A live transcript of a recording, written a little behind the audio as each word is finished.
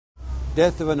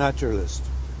Death of a Naturalist.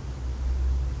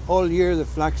 All year the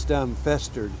flax dam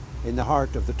festered in the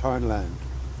heart of the townland.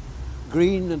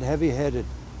 Green and heavy-headed,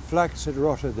 flax had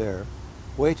rotted there,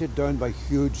 weighted down by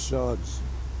huge sods.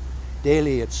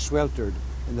 Daily it sweltered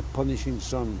in the punishing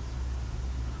sun.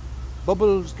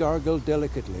 Bubbles gargled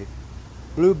delicately.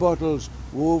 Blue bottles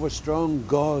wove a strong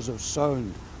gauze of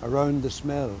sound around the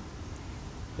smell.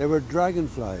 There were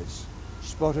dragonflies,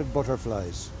 spotted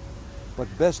butterflies,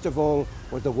 but best of all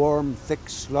was the warm, thick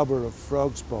slobber of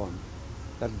frog spawn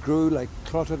that grew like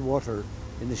clotted water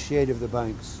in the shade of the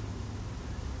banks.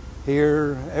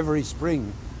 Here, every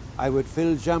spring, I would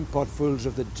fill jam-potfuls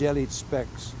of the jellied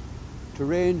specks to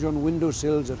range on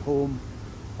windowsills at home,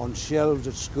 on shelves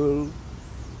at school,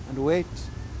 and wait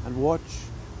and watch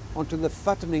until the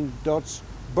fattening dots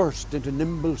burst into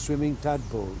nimble swimming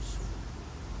tadpoles.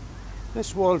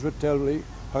 Miss Walsh would tell me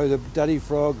how the daddy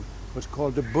frog was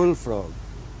called the bullfrog,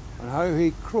 and how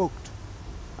he croaked,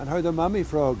 and how the mammy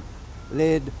frog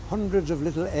laid hundreds of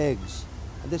little eggs,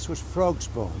 and this was frog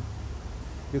spawn.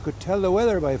 You could tell the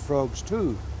weather by frogs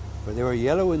too, for they were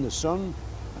yellow in the sun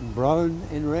and brown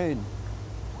in rain.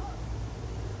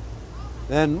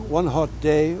 Then one hot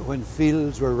day, when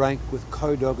fields were rank with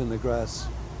cowdog in the grass,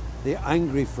 the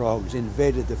angry frogs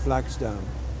invaded the flax dam.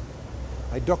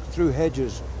 I ducked through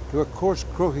hedges to a coarse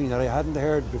croaking that I hadn't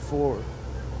heard before.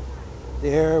 The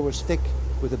air was thick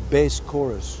with a bass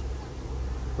chorus.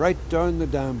 Right down the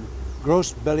dam,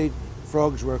 gross-bellied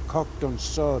frogs were cocked on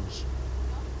sods.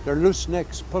 Their loose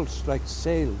necks pulsed like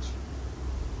sails.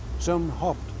 Some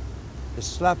hopped. The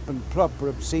slap and plop were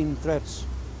obscene threats.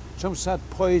 Some sat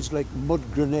poised like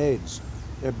mud grenades,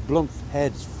 their blunt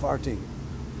heads farting.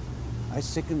 I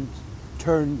sickened,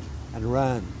 turned, and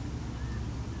ran.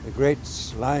 The great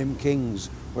slime kings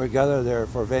were gathered there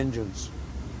for vengeance,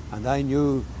 and I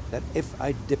knew that if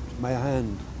I dipped my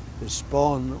hand, the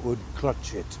spawn would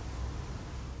clutch it.